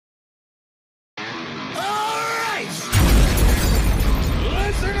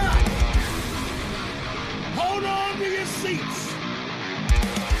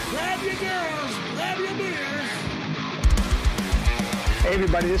your girls, grab your beers. Hey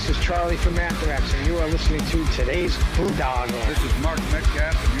everybody, this is Charlie from Anthrax, and you are listening to today's Boondoggle. This is Mark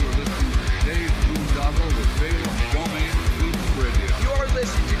Metcalf, and you are listening to today's Boondoggle with Bailey on Domain Cleveland Radio. You are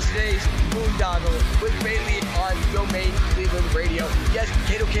listening to today's Boondoggle with Bailey on Domain Cleveland Radio. Yes,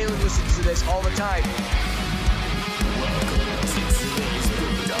 Kato Kalin listens to this all the time. Welcome to today's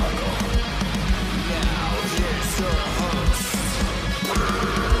Boondoggle. Now here's your host.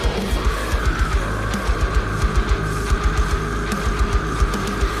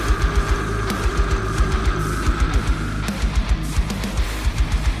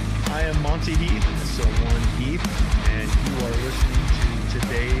 I am Monty Heath, so one Heath, and you are listening to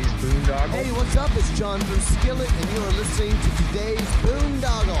today's Boondoggle. Hey, what's up? It's John from Skillet, and you are listening to today's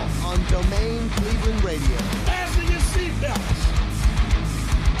Boondoggle on Domain Cleveland Radio. Fasten your seatbelts.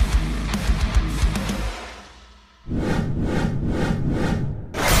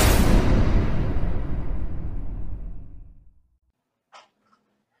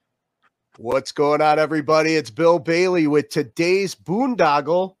 What's going on, everybody? It's Bill Bailey with today's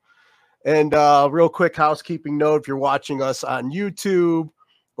Boondoggle. And real quick housekeeping note, if you're watching us on YouTube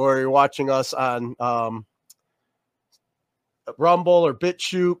or you're watching us on Rumble or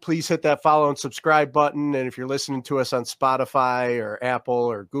BitChute, please hit that follow and subscribe button. And if you're listening to us on Spotify or Apple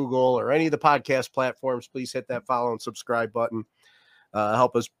or Google or any of the podcast platforms, please hit that follow and subscribe button.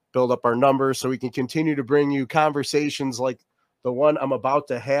 Help us build up our numbers so we can continue to bring you conversations like the one I'm about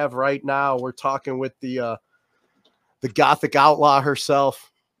to have right now. We're talking with the Gothic Outlaw herself,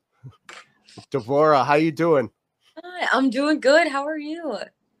 Devora. How you doing? Hi, I'm doing good. How are you?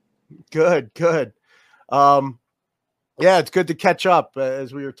 Good. Yeah, it's good to catch up.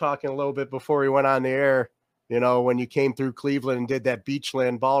 As we were talking a little bit before we went on the air, you know, when you came through Cleveland and did that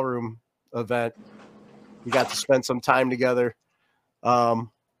Beachland Ballroom event, we got to spend some time together.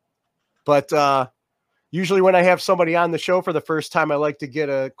 But usually when I have somebody on the show for the first time, I like to get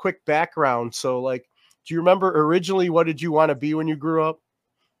a quick background. So, like, do you remember originally what did you want to be when you grew up?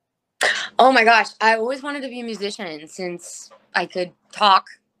 Oh my gosh, I always wanted to be a musician since I could talk,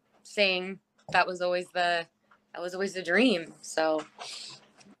 sing. That was always the dream. So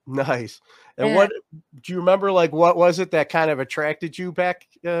Nice. And yeah. what do you remember? Like, what was it that kind of attracted you back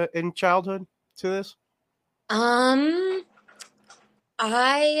in childhood to this? As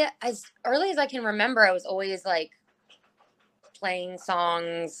early as I can remember, I was always like playing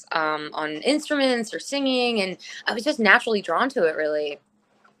songs on instruments or singing, and I was just naturally drawn to it, really.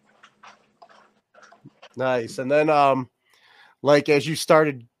 Nice. And then, like, as you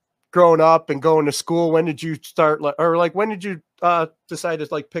started growing up and going to school, when did you start, when did you decide to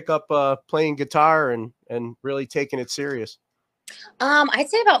like pick up playing guitar and really taking it serious? I'd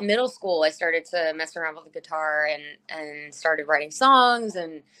say about middle school, I started to mess around with the guitar and started writing songs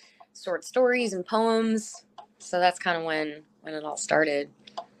and short stories and poems. So that's kind of when it all started.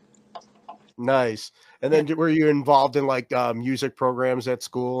 Nice. And then were you involved in like music programs at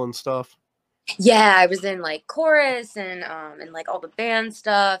school and stuff? Yeah, I was in like chorus and like all the band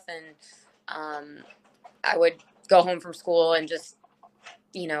stuff, and I would go home from school and just,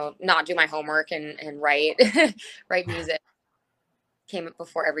 you know, not do my homework and write write music. Came up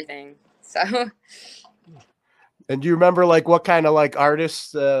before everything. So And do you remember like what kind of like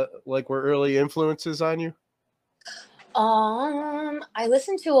artists like were early influences on you? I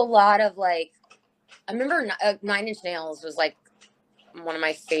listened to a lot of like, I remember 9 Inch Nails was like one of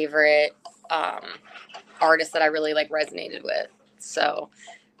my favorite artists that I really like resonated with. So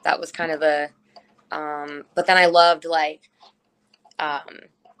that was kind of the but then I loved like oh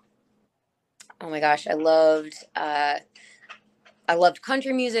my gosh, I loved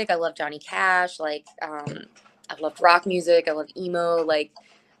country music. I loved Johnny Cash. Like, I loved rock music. I loved emo. Like,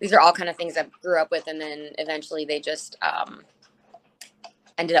 these are all kind of things I grew up with. And then eventually they just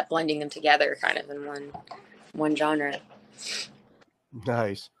ended up blending them together kind of in one genre.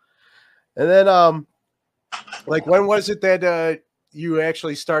 Nice. And then, like, when was it that you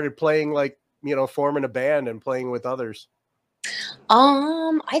actually started playing, like, you know, forming a band and playing with others?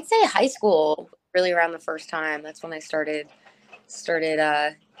 I'd say high school, really around the first time. That's when I started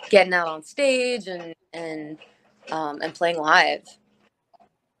getting out on stage and playing live.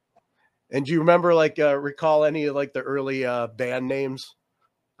 And do you remember like recall any of like the early band names?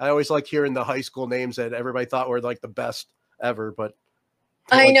 I always like hearing the high school names that everybody thought were like the best ever, but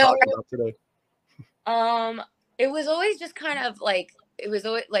I know. Today. It was always just kind of like, it was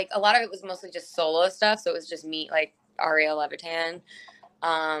always like a lot of it was mostly just solo stuff. So it was just me, like Ariel Levitan.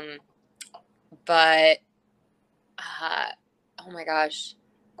 But oh my gosh.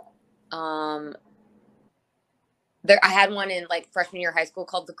 there, I had one in like freshman year of high school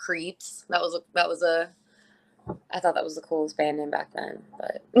called the Creeps. That was I thought that was the coolest band name back then.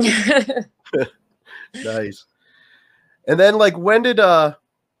 But Nice. And then like when did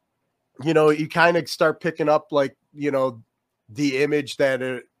you kind of start picking up like, the image that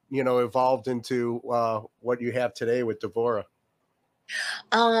it, evolved into what you have today with Devora?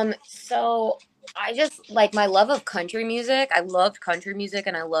 So I just like my love of country music. I loved country music,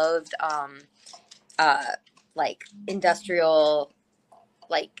 and I loved like industrial,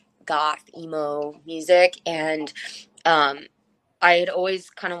 like goth emo music, and I had always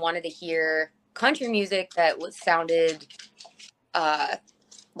kind of wanted to hear country music that was sounded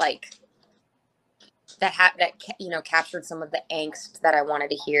like captured some of the angst that I wanted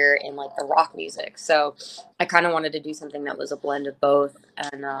to hear in like the rock music. So I kind of wanted to do something that was a blend of both,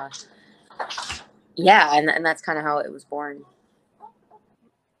 and and that's kind of how it was born.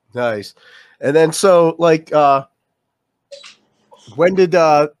 Nice. And then so like when did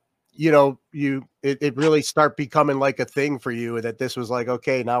it really start becoming like a thing for you that this was like,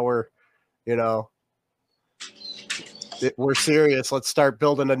 okay, now we're we're serious, let's start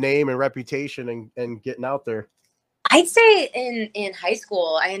building a name and reputation and getting out there? I'd say in high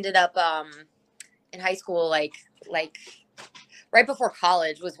school, I ended up in high school like right before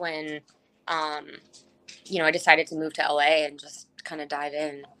college was when I decided to move to LA and just kind of dive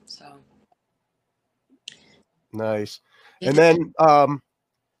in. So nice. And then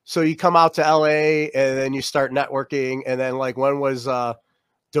so you come out to LA and then you start networking, and then like when was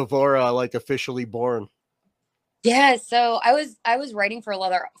Devora like officially born? Yeah, so I was writing for a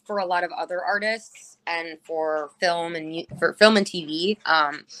lot of other artists, and for film and TV.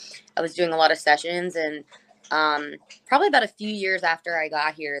 I was doing a lot of sessions, and probably about a few years after I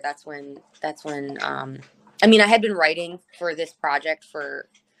got here, that's when I mean, I had been writing for this project for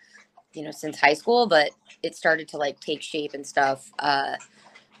since high school, but it started to like take shape and stuff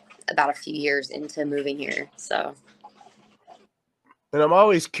about a few years into moving here. So. And I'm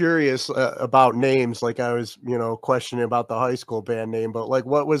always curious about names. Like I was, questioning about the high school band name, but like,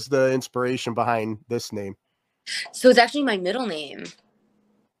 what was the inspiration behind this name? So it's actually my middle name.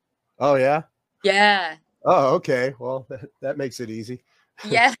 Oh yeah. Yeah. Oh, okay. Well, that makes it easy.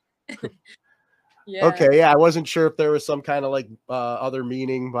 Yeah. Yeah. Okay. Yeah. I wasn't sure if there was some kind of like other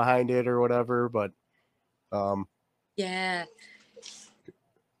meaning behind it or whatever, but yeah.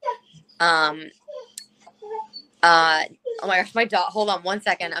 Oh my gosh, my dog, hold on one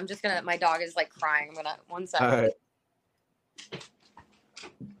second. My dog is like crying. One second. all right.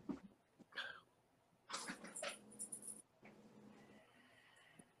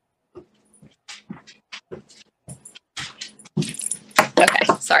 Okay,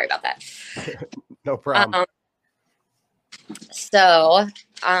 sorry about that. No problem.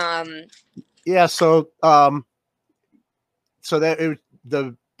 Yeah, so that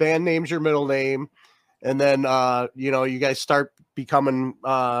the band name's your middle name, and then you guys start becoming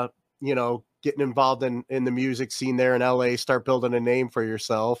getting involved in the music scene there in LA, start building a name for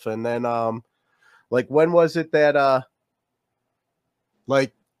yourself. And then like when was it that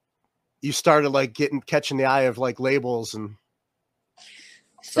like you started like catching the eye of like labels and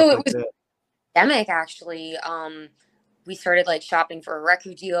so stuff it like was that? pandemic, actually. We started like shopping for a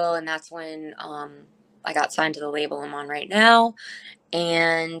record deal, and that's when I got signed to the label I'm on right now.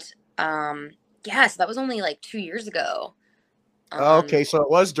 And so that was only like 2 years ago. Okay, so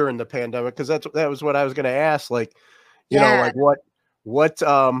it was during the pandemic, because that was what I was going to ask. Like, like what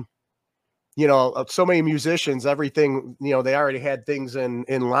so many musicians, everything, they already had things in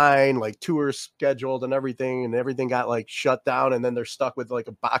line, like tours scheduled and everything got like shut down, and then they're stuck with like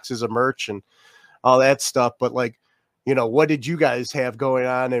boxes of merch and all that stuff. But like, what did you guys have going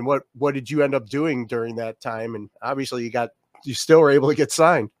on, and what did you end up doing during that time? And obviously you still were able to get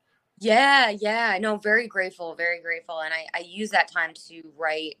signed. Yeah. No, very grateful. And I use that time to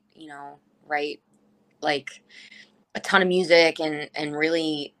write like a ton of music and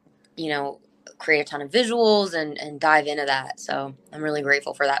really, create a ton of visuals and dive into that. So I'm really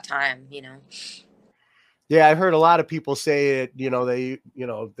grateful for that time, Yeah, I've heard a lot of people say it, they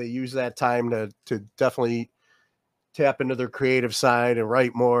use that time to definitely tap into their creative side and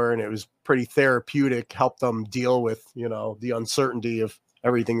write more. And it was pretty therapeutic, help them deal with, the uncertainty of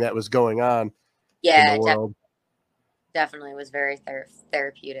everything that was going on in the world. Definitely was very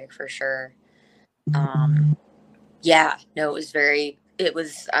therapeutic for sure. I'm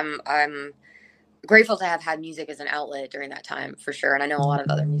grateful to have had music as an outlet during that time for sure. And I know a lot of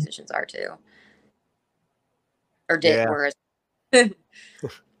other musicians are too. Or did, were. And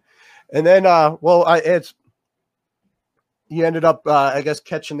then, you ended up, I guess,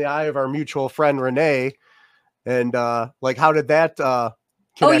 catching the eye of our mutual friend, Renee. And like, how did that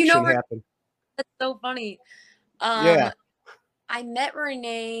Oh, you know, connection happen? that's so funny. Yeah. I met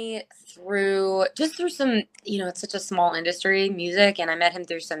Renee through some, it's such a small industry, music, and I met him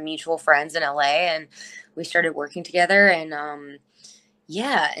through some mutual friends in LA, and we started working together. And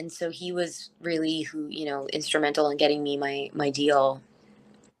yeah, and so he was really instrumental in getting me my deal.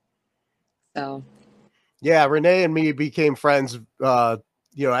 So Yeah, Renee and me became friends,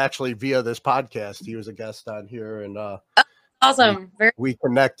 actually via this podcast. He was a guest on here, and awesome. we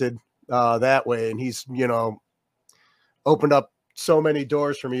connected that way. And he's, opened up so many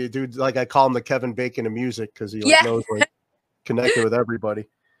doors for me. Dude, like I call him the Kevin Bacon of music because he Yeah. knows connected with everybody.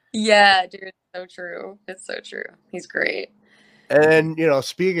 Yeah, dude, it's so true. It's so true. He's great. And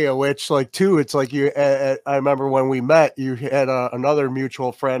speaking of which, like too, it's like I remember when we met, you had another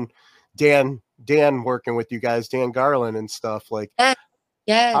mutual friend, Dan working with you guys, Dan Garland and stuff. Like,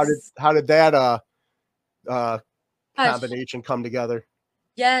 yes. how did that Gosh. combination come together?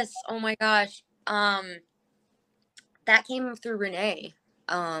 Yes. Oh my gosh. That came through Renee.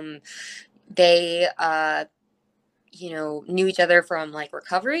 They knew each other from like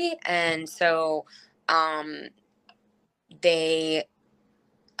recovery, and so they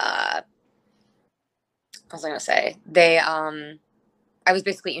what was I gonna say? I was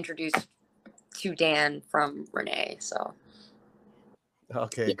basically introduced to Dan from Renee. So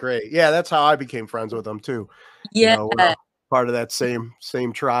Okay, great. Yeah, that's how I became friends with them too. yeah, We're part of that same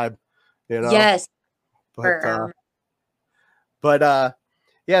tribe, yes, but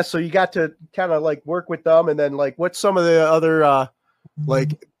yeah, so you got to kind of like work with them, and then like what's some of the other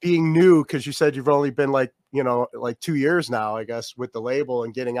like being new, because you said you've only been like like 2 years now, I guess, with the label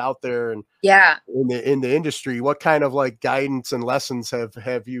and getting out there and yeah, in the industry. What kind of like guidance and lessons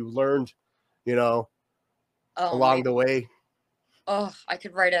have you learned, along the way? Oh, I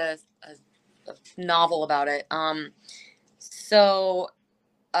could write a novel about it. So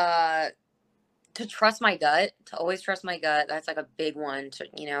to trust my gut, to always trust my gut. That's like a big one. To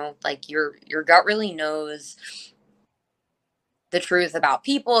like your gut really knows the truth about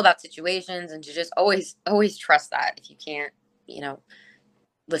people, about situations, and to just always trust that. If you can't,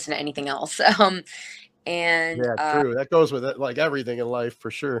 listen to anything else. And Yeah, true. That goes with it, like everything in life,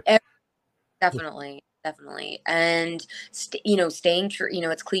 for sure. Definitely. And staying true.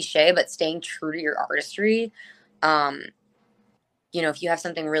 It's cliche, but staying true to your artistry. If you have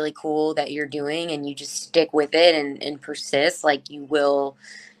something really cool that you're doing and you just stick with it and persist, like it will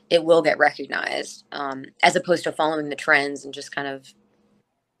get recognized, as opposed to following the trends and just kind of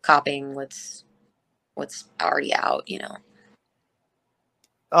copying what's already out.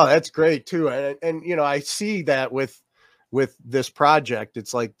 Oh, that's great too. And I see that with this project.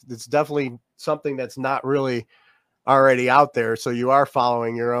 It's like, it's definitely something that's not really already out there. So you are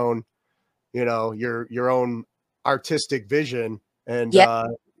following your own, your own artistic vision. And, Yeah.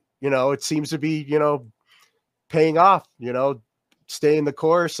 it seems to be, paying off, staying the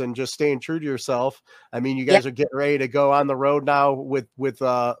course and just staying true to yourself. I mean, you guys are getting ready to go on the road now with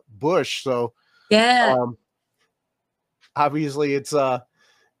Bush. So, Yeah. Obviously it's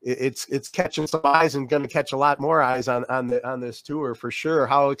catching some eyes and going to catch a lot more eyes on this tour for sure.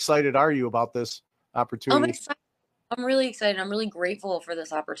 How excited are you about this opportunity? I'm excited. I'm really excited. I'm really grateful for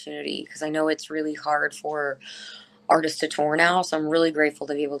this opportunity because I know it's really hard for artists to tour now. So I'm really grateful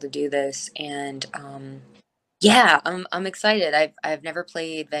to be able to do this. And yeah, I'm excited. I've never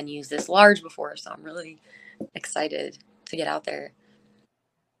played venues this large before, so I'm really excited to get out there.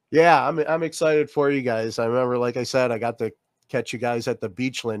 Yeah, I'm excited for you guys. I remember, like I said, I got to catch you guys at the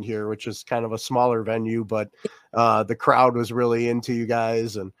Beachland here, which is kind of a smaller venue, but the crowd was really into you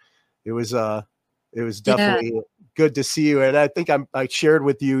guys, and it was definitely good to see you. And I think I shared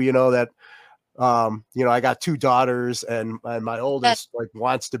with you, that I got 2 daughters, and my oldest like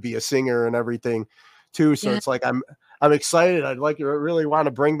wants to be a singer and everything too. So it's like I'm excited. I'd like to really want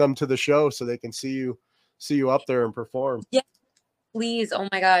to bring them to the show so they can see you up there and perform. Yeah, please. Oh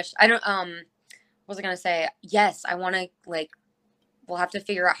my gosh. I don't what was I gonna say? Yes, I want to we'll have to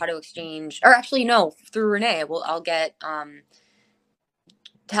figure out how to exchange, or actually no, through Renee. I'll get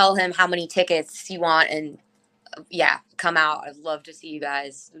tell him how many tickets you want, and come out. I'd love to see you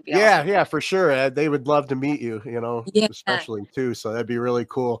guys. It'd be awesome. Yeah, for sure. They would love to meet you, especially too. So that'd be really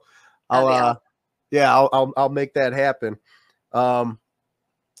cool. I'll make that happen. And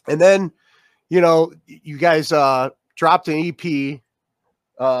then, you guys dropped an EP.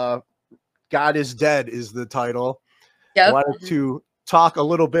 God is Dead is the title. Yep. I wanted to talk a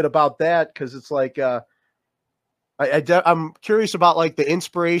little bit about that because it's like I'm curious about like the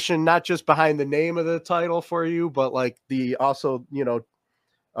inspiration, not just behind the name of the title for you, but like the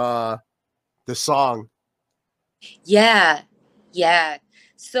song. Yeah. Yeah.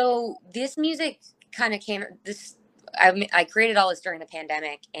 So this music kind of came this I created all this during the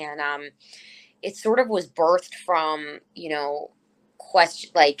pandemic, and it sort of was birthed from,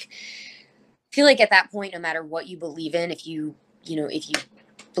 question, like, I feel like at that point, no matter what you believe in, if you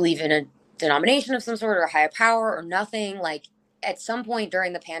believe in a denomination of some sort or a higher power or nothing, like at some point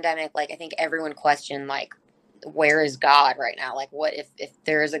during the pandemic, like I think everyone questioned, like, where is God right now? Like, what if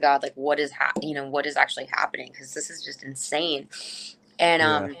there is a God, like what is what is actually happening? Because this is just insane. And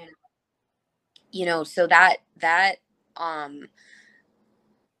Yeah. so um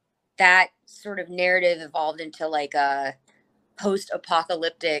that sort of narrative evolved into like a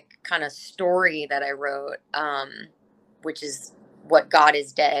post-apocalyptic kind of story that I wrote, which is what God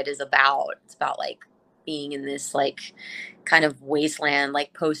is Dead is about. It's about like being in this like kind of wasteland,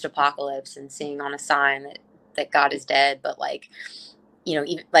 like post-apocalypse, and seeing on a sign that God is dead, but like, even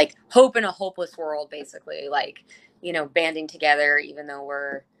like hope in a hopeless world, basically, like, banding together, even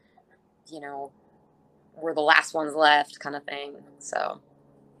though you know, we're the last ones left, kind of thing. So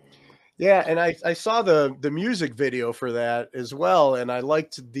Yeah, and I saw the music video for that as well, and I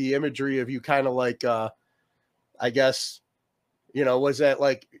liked the imagery of you kind of like I guess, was that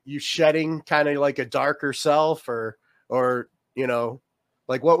like you shedding kind of like a darker self, or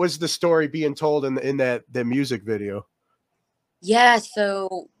like what was the story being told in that the music video? yeah,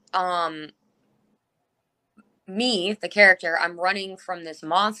 so me, the character, I'm running from this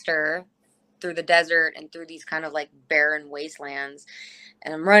monster through the desert and through these kind of like barren wastelands.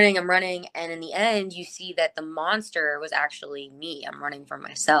 And I'm running. And in the end, you see that the monster was actually me. I'm running from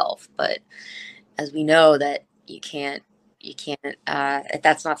myself. But as we know, that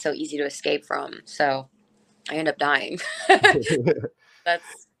that's not so easy to escape from. So I end up dying.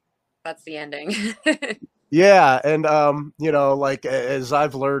 that's, that's the ending. Yeah, and like as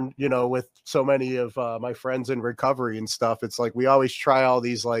I've learned, with so many of my friends in recovery and stuff, it's like we always try all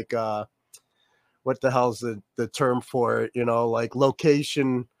these like what the hell's the term for it, like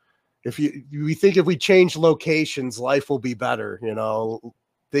location. If we think if we change locations, life will be better,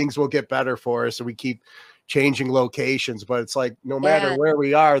 things will get better for us, and we keep changing locations, but it's like no matter Yeah, where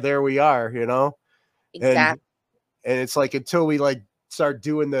we are, there we are, and exactly. it's like until we like start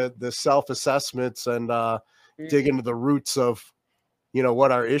doing the self-assessments and dig Mhm. into the roots of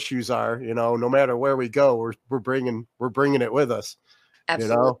what our issues are, no matter where we go, we're bringing it with us, you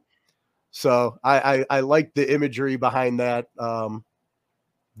Absolutely. know so I like the imagery behind that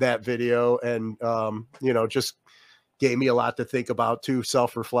video, and just gave me a lot to think about too,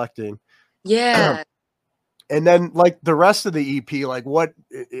 self-reflecting. Yeah. And then like the rest of the EP, like what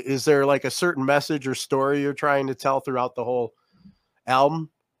is there like a certain message or story you're trying to tell throughout the whole album?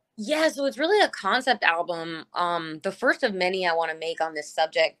 Yeah, so it's really a concept album. The first of many I want to make on this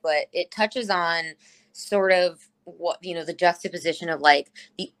subject, but it touches on sort of what, the juxtaposition of like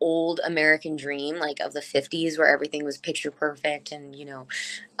the old American dream, like of the 50s where everything was picture perfect and,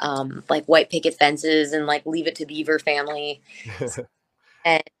 like white picket fences and like Leave It to Beaver family,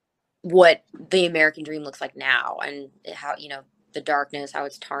 and what the American dream looks like now, and how, the darkness, how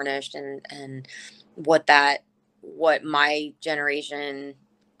it's tarnished, and what what my generation,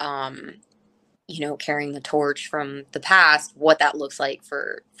 um carrying the torch from the past, what that looks like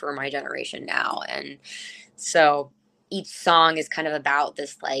for my generation now. And so each song is kind of about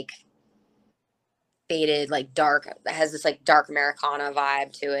this like faded, like dark, has this like dark Americana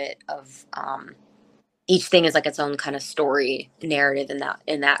vibe to it of each thing is like its own kind of story narrative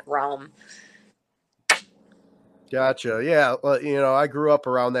in that realm. Gotcha. Yeah. Well, I grew up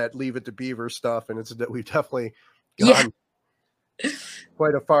around that Leave It to Beaver stuff, and it's that we've definitely Yeah. gone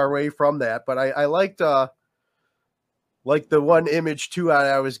quite a far way from that. But I liked like the one image too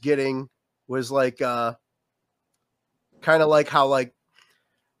I was getting was like kind of like how like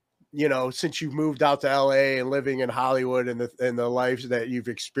since you've moved out to LA and living in Hollywood, and the lives that you've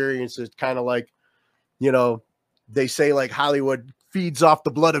experienced, it's kind of like, you know, they say like Hollywood feeds off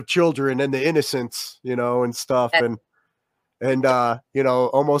the blood of children and the innocence, and stuff. And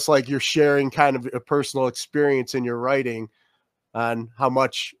almost like you're sharing kind of a personal experience in your writing on how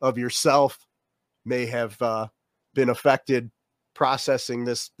much of yourself may have been affected processing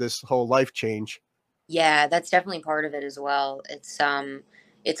this whole life change. Yeah, that's definitely part of it as well. It's a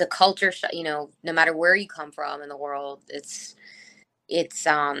culture no matter where you come from in the world, it's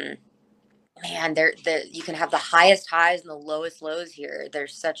man, you can have the highest highs and the lowest lows here.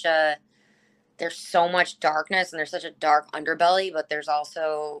 There's so much darkness, and there's such a dark underbelly, but there's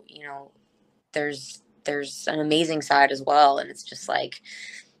also, there's an amazing side as well. And it's just like,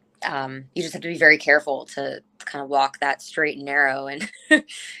 you just have to be very careful to kind of walk that straight and narrow and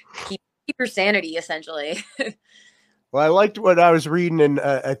keep your sanity, essentially. Well, I liked what I was reading, and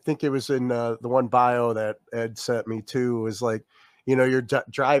I think it was in the one bio that Ed sent me too. Was like, you're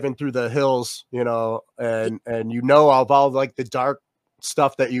driving through the hills, and of all like the dark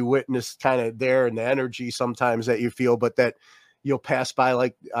stuff that you witness kind of there, and the energy sometimes that you feel, but that you'll pass by,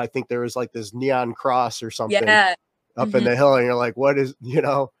 like, I think there was like this neon cross or something Yeah. up in the hill, and you're like, what is,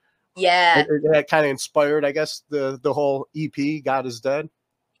 Yeah. that kind of inspired, I guess, the whole EP, God is Dead.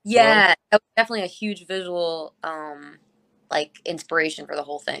 Yeah. That was definitely a huge visual, like inspiration for the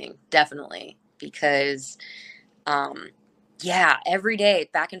whole thing. Definitely. Because, yeah, every day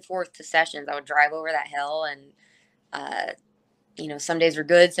back and forth to sessions, I would drive over that hill, and, some days were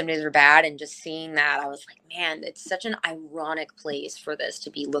good, some days were bad. And just seeing that, I was like, man, it's such an ironic place for this to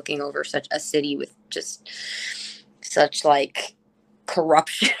be, looking over such a city with just such like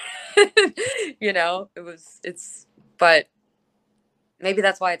corruption. But maybe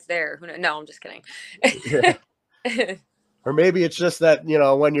that's why it's there. Who knows? No, I'm just kidding. Yeah. Or maybe it's just that,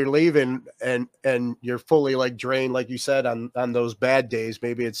 when you're leaving and you're fully like drained, like you said, on those bad days,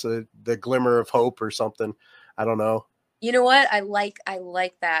 maybe it's the glimmer of hope or something. I don't know. You know what? I like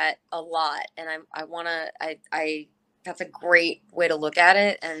that a lot. And that's a great way to look at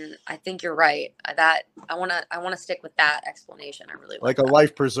it. And I think you're right. I want to stick with that explanation. I really like that. A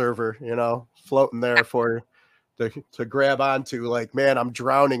life preserver, floating there for you to grab onto, like, man, I'm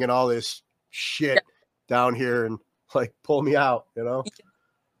drowning in all this shit down here, and like, pull me out,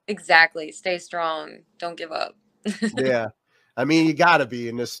 Exactly. Stay strong. Don't give up. Yeah. I mean, you gotta be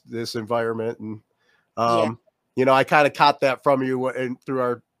in this environment. And, yeah. I kind of caught that from you and through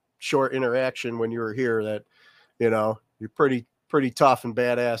our short interaction when you were here, that, you're pretty tough and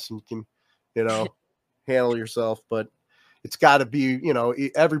badass, and can, handle yourself, but it's gotta be,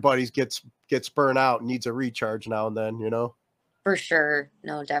 everybody's gets burnt out and needs a recharge now and then, For sure.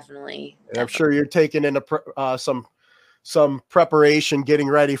 No, definitely. And I'm sure you're taking into some preparation, getting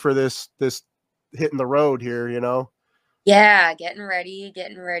ready for this hitting the road here, Yeah, getting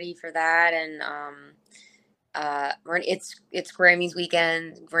ready for that. And it's Grammys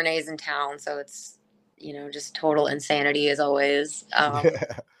weekend. Renee's in town, so it's just total insanity as always.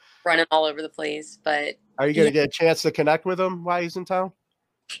 Running all over the place. But are you gonna get a chance to connect with him while he's in town?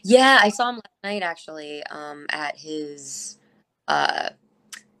 Yeah, I saw him last night actually. At his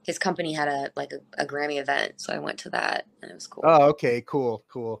company had a Grammy event, so I went to that, and it was cool. Oh, okay, cool.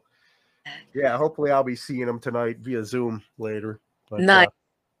 Yeah, hopefully I'll be seeing him tonight via Zoom later. But, nice.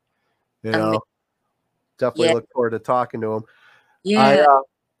 Definitely look forward to talking to him. Yeah.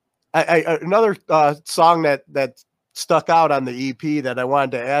 I another song that stuck out on the EP that I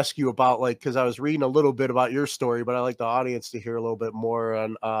wanted to ask you about, like, because I was reading a little bit about your story, but I like the audience to hear a little bit more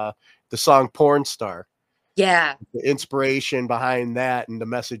on the song "Porn Star." Yeah. The inspiration behind that and the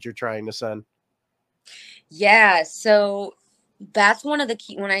message you're trying to send. Yeah. So that's one of the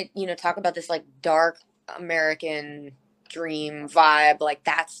key, when I, talk about this like dark American dream vibe, like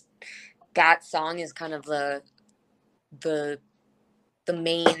that song is kind of the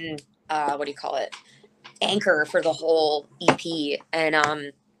main, what do you call it? Anchor for the whole EP. And,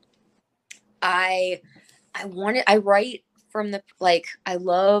 I write from the, like, I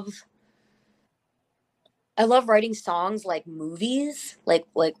love writing songs like movies, like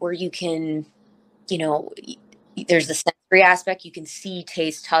where you can, there's the sensory aspect. You can see,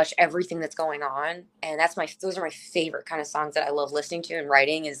 taste, touch everything that's going on. And those are my favorite kind of songs that I love listening to and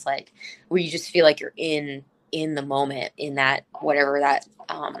writing, is like where you just feel like you're in the moment, in that, whatever that,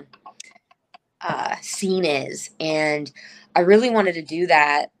 scene is. And I really wanted to do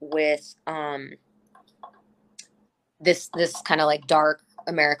that with, this kind of like dark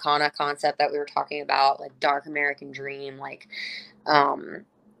Americana concept that we were talking about, like dark American dream, like,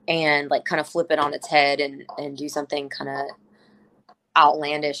 and like kind of flip it on its head and do something kind of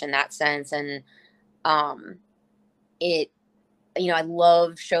outlandish in that sense. And, I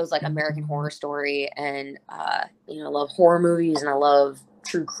love shows like American Horror Story, and, I love horror movies, and I love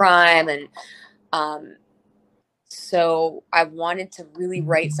true crime. And, so I wanted to really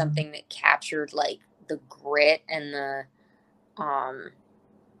write something that captured like the grit and the,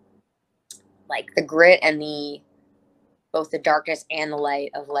 both the darkness and the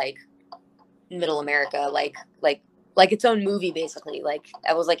light of like middle America, like its own movie, basically. Like,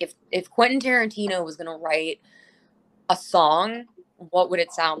 I was like, if Quentin Tarantino was going to write a song, what would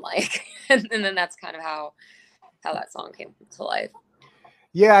it sound like? And then that's kind of how that song came to life.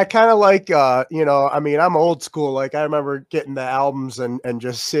 Yeah, I kind of like, I mean, I'm old school. Like, I remember getting the albums and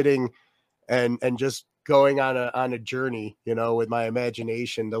just sitting and just going on a journey, with my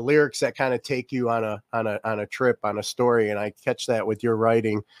imagination, the lyrics that kind of take you on a trip, on a story. And I catch that with your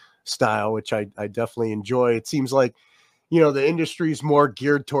writing. style, which I definitely enjoy. It seems like, the industry's more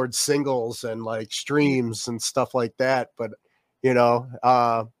geared towards singles and like streams and stuff like that. But,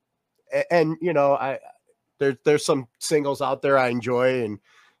 there's some singles out there I enjoy, and,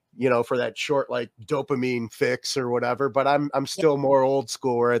 for that short, like dopamine fix or whatever, but I'm still more old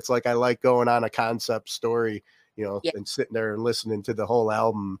school, where it's like, I like going on a concept story, and sitting there and listening to the whole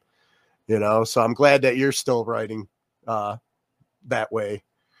album, so I'm glad that you're still writing, that way.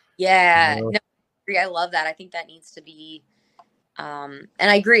 Yeah. No, I agree. I love that. I think that needs to be, and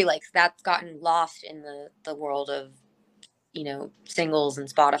I agree, like that's gotten lost in the world of, singles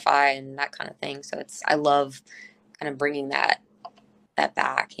and Spotify and that kind of thing. So I love kind of bringing that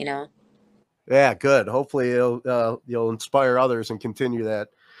back, Yeah, good. Hopefully you'll inspire others and continue that.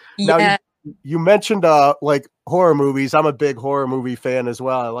 Now Yeah. you mentioned like horror movies. I'm a big horror movie fan as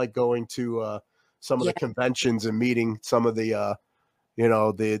well. I like going to some of the conventions and meeting some of the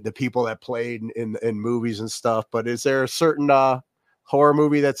the people that played in movies and stuff. But is there a certain horror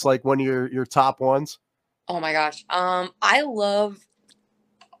movie that's like one of your top ones? Oh my gosh. I love,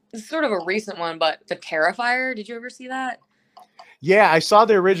 this is sort of a recent one, but The Terrifier. Did you ever see that? Yeah, I saw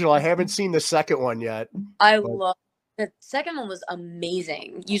the original. I haven't seen the second one yet. Love the second one. Was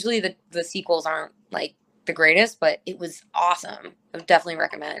amazing. Usually the sequels aren't like the greatest, but it was awesome. I would definitely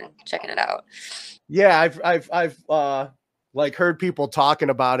recommend checking it out. Yeah, I've like heard people talking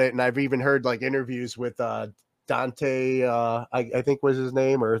about it, and I've even heard like interviews with Dante, I think was his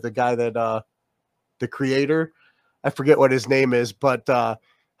name, or the guy that the creator. I forget what his name is, but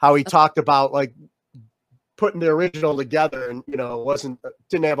how he talked about like putting the original together, and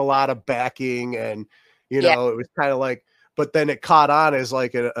didn't have a lot of backing, and it was kind of like, but then it caught on as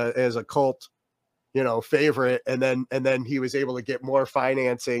like as a cult favorite, and then he was able to get more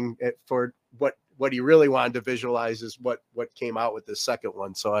financing for what he really wanted to visualize is what came out with the second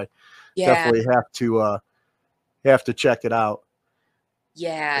one. So I definitely have to check it out.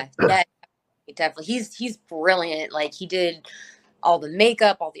 Yeah, definitely. He's brilliant. Like he did all the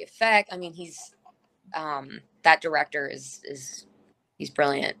makeup, all the effect. I mean, he's that director is he's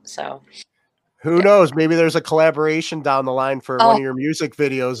brilliant. So who knows? Maybe there's a collaboration down the line for one of your music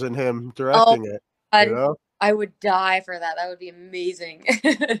videos and him directing it. I would die for that. That would be amazing.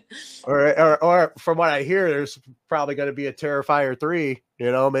 or from what I hear, there's probably going to be a Terrifier 3.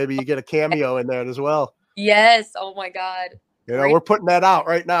 Maybe you get a cameo in there as well. Yes. Oh my God. We're putting that out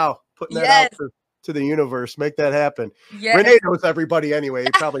right now. Putting that out to the universe. Make that happen. Yes. Renee knows everybody anyway.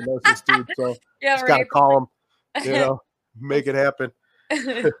 He probably knows this dude, so just got to call him. Make it happen.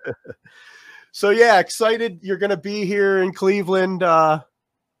 So yeah, excited. You're going to be here in Cleveland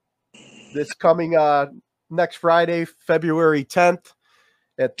this coming next Friday, February 10th,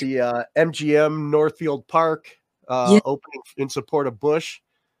 at the MGM Northfield Park, opening in support of Bush.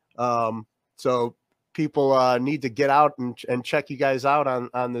 So people need to get out and check you guys out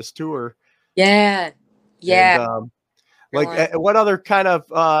on this tour. Yeah. And, what other kind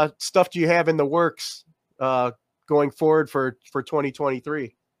of stuff do you have in the works going forward for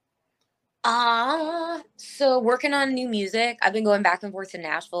 2023? So working on new music. I've been going back and forth to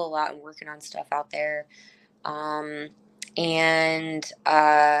Nashville a lot and working on stuff out there. And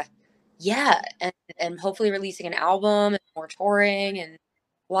hopefully releasing an album and more touring and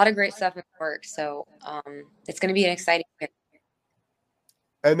a lot of great stuff in the works. So it's going to be an exciting year.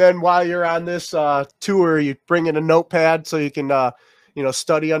 And then while you're on this tour, you bring in a notepad so you can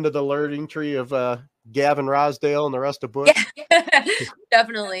study under the learning tree of Gavin Rosdale and the rest of Bush. Yeah,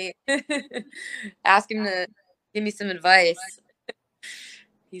 definitely. Ask him to give me some advice.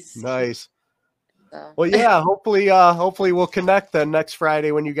 He's nice. Well, yeah, hopefully we'll connect then next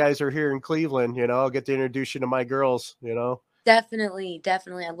Friday when you guys are here in Cleveland. I'll get to introduce you to my girls, Definitely.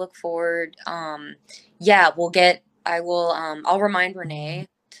 I look forward. I'll remind Renee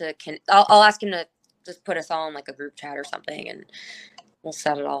I'll ask him to just put us all in like a group chat or something, and we'll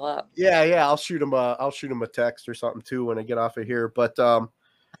set it all up. Yeah. I'll shoot him a text or something too when I get off of here. But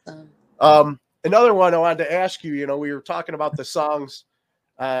another one I wanted to ask you, we were talking about the songs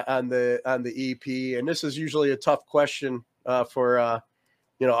on the EP, and this is usually a tough question for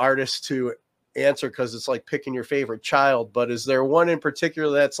artists to answer, because it's like picking your favorite child. But is there one in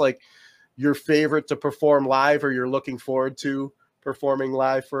particular that's like your favorite to perform live, or you're looking forward to performing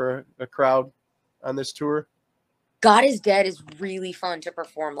live for a crowd on this tour? God is Dead is really fun to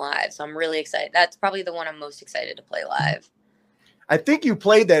perform live, so I'm really excited. That's probably the one I'm most excited to play live. I think you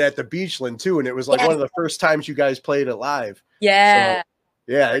played that at the Beachland too, and it was like one of the first times you guys played it live. Yeah. So,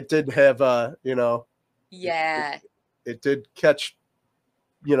 yeah, it did have it did catch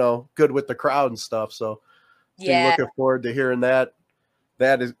good with the crowd and stuff. So looking forward to hearing that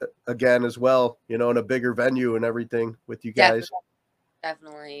that is again as well, you know, in a bigger venue and everything with you guys.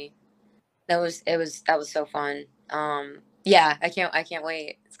 Definitely. That was so fun. Yeah, I can't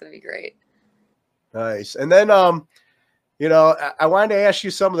wait. It's gonna be great. Nice. And then you know, I wanted to ask you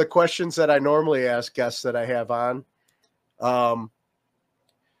some of the questions that I normally ask guests that I have on.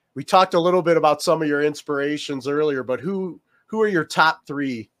 We talked a little bit about some of your inspirations earlier, but who are your top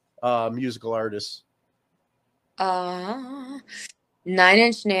 3 musical artists? 9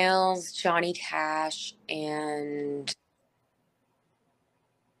 Inch Nails, Johnny Cash, and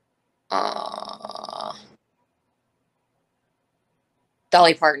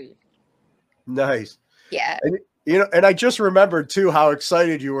Dolly Parton. Nice. Yeah. And, you know, and I just remembered too how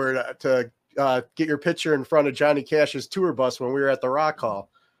excited you were to get your picture in front of Johnny Cash's tour bus when we were at the Rock Hall.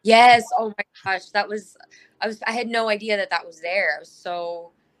 Yes. Oh my gosh, I had no idea that was there. I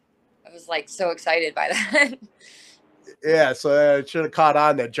was like so excited by that. Yeah, so I should have caught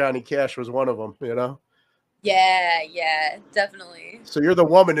on that Johnny Cash was one of them, you know? Yeah, definitely. So you're the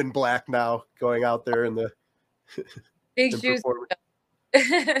woman in black now going out there in the big shoes.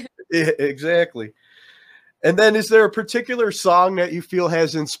 Yeah, exactly. And then is there a particular song that you feel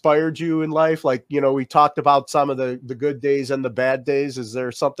has inspired you in life? Like, you know, we talked about some of the good days and the bad days. Is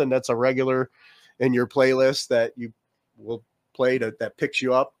there something that's a regular in your playlist that you will play that picks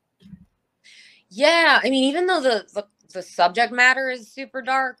you up? Yeah, I mean, even though the subject matter is super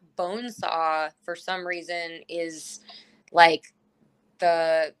dark, Bonesaw for some reason is like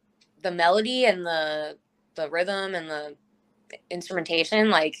the melody and the rhythm and the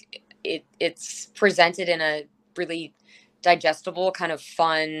instrumentation, like it's presented in a really digestible kind of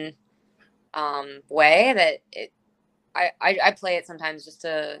fun way that I play it sometimes just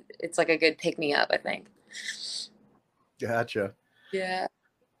it's like a good pick me up, I think. Gotcha. Yeah.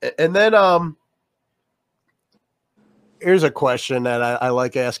 And then here's a question that I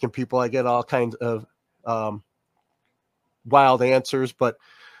like asking people. I get all kinds of wild answers, but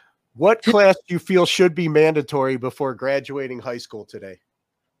what class do you feel should be mandatory before graduating high school today?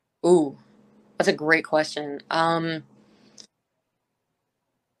 Ooh, that's a great question.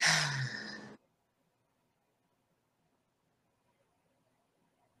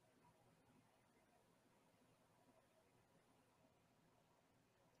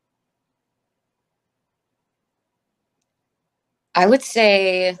 I would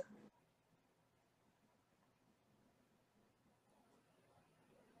say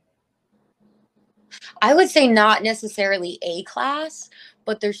not necessarily a class,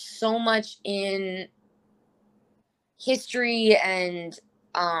 but there's so much in history and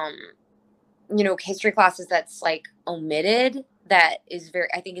history classes that's like omitted that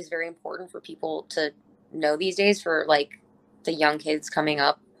I think is very important for people to know these days, for like the young kids coming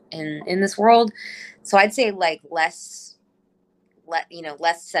up in this world. So I'd say like less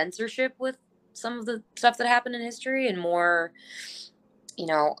censorship with some of the stuff that happened in history, and more, you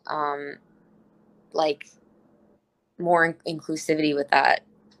know, like more inclusivity with that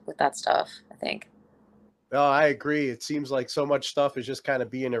stuff, I think. Oh, I agree. It seems like so much stuff is just kind of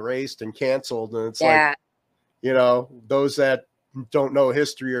being erased and canceled. And it's Yeah. like, you know, those that don't know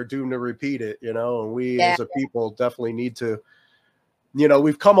history are doomed to repeat it, you know, and we as a people definitely need to, you know,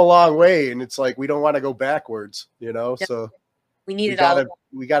 we've come a long way, and it's like we don't want to go backwards, you know. So we need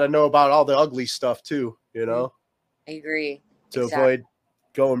we gotta know about all the ugly stuff too, you know. I agree. To avoid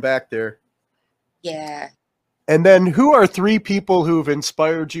going back there. Yeah. And then who are 3 people who've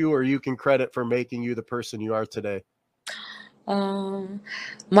inspired you or you can credit for making you the person you are today?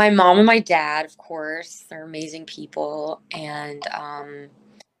 My mom and my dad, of course, they're amazing people. And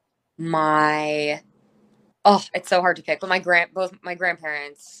it's so hard to pick, but both my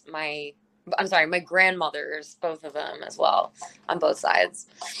grandparents, my grandmothers, both of them as well, on both sides.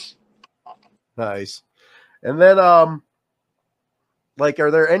 Nice. And then like,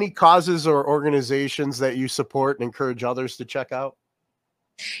 are there any causes or organizations that you support and encourage others to check out?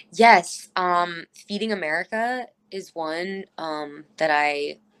 Yes. Feeding America is one that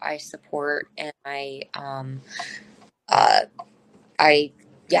I support, and I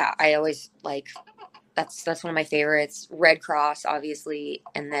always like, that's one of my favorites. Red Cross, obviously,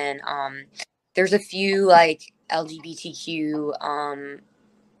 and then there's a few like LGBTQ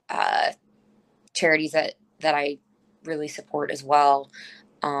charities that I really support as well.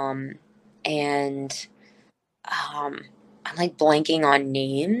 And I'm like blanking on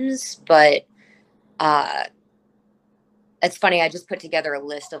names, but it's funny. I just put together a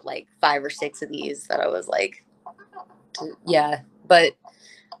list of like 5 or 6 of these that I was like, yeah, but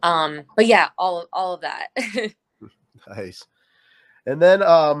yeah, all of that. Nice. And then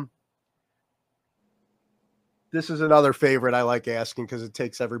this is another favorite I like asking because it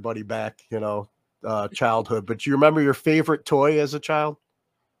takes everybody back, childhood. But do you remember your favorite toy as a child?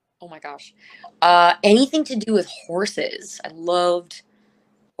 Oh my gosh. Anything to do with horses. I loved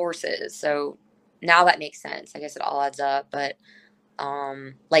horses. So now that makes sense. I guess it all adds up. But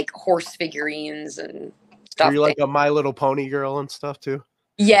like horse figurines and Were stuff. you like a My Little Pony girl and stuff too?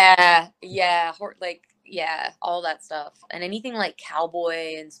 Yeah, all that stuff. And anything like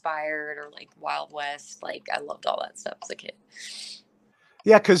cowboy inspired or like Wild West. Like I loved all that stuff as a kid.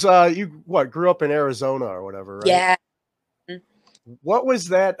 Yeah, because you grew up in Arizona or whatever, right? Yeah. What was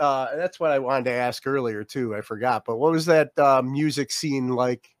that? That's what I wanted to ask earlier too. I forgot, but what was that music scene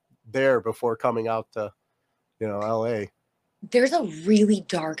like there before coming out to, LA? There's a really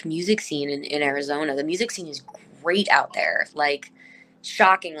dark music scene in Arizona. The music scene is great out there. Like,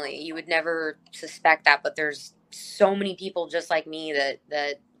 shockingly, you would never suspect that, but there's so many people just like me that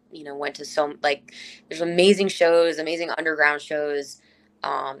went to there's amazing shows, amazing underground shows,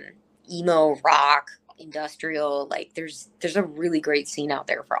 emo, rock, industrial. Like, there's a really great scene out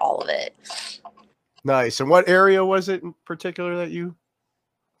there for all of it. Nice. And what area was it in particular that you?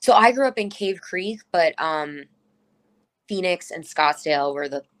 So I grew up in Cave Creek, but Phoenix and Scottsdale were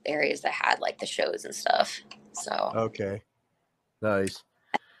the areas that had like the shows and stuff. So okay, nice.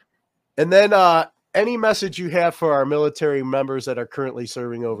 And then any message you have for our military members that are currently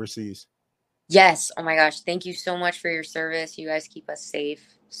serving overseas? Yes. Oh my gosh. Thank you so much for your service. You guys keep us safe.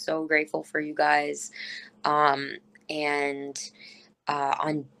 So grateful for you guys. And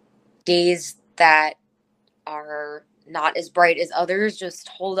on days that are not as bright as others, just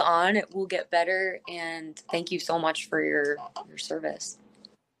hold on, it will get better. And thank you so much for your service.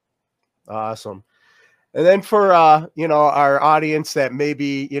 Awesome. And then for our audience that may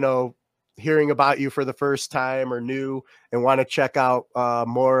be hearing about you for the first time or new and want to check out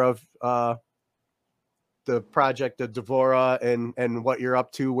more of the project of Devora and what you're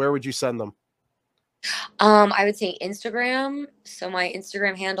up to, where would you send them? I would say Instagram. So my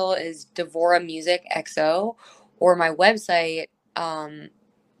Instagram handle is Devora Music XO, or my website,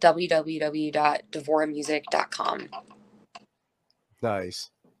 www.devoramusic.com.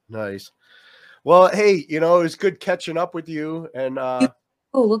 Nice. Well, hey, it was good catching up with you, and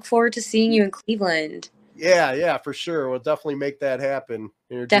look forward to seeing you in Cleveland. Yeah, for sure. We'll definitely make that happen.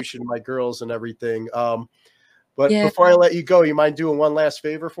 Introduce you to my girls and everything. But before I let you go, you mind doing one last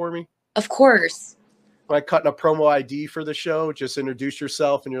favor for me? Of course. Am I cutting a promo ID for the show? Just introduce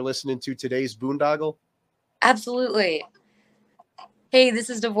yourself, and you're listening to today's Boondoggle. Absolutely. Hey, this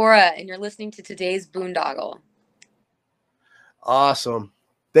is Devora, and you're listening to today's Boondoggle. Awesome.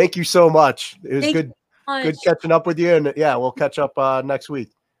 Thank you so much. It was good catching up with you, and we'll catch up next week.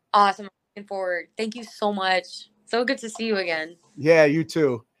 Awesome. Looking forward. Thank you so much. So good to see you again. Yeah, you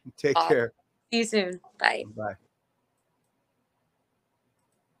too. Take care. See you soon. Bye. Bye.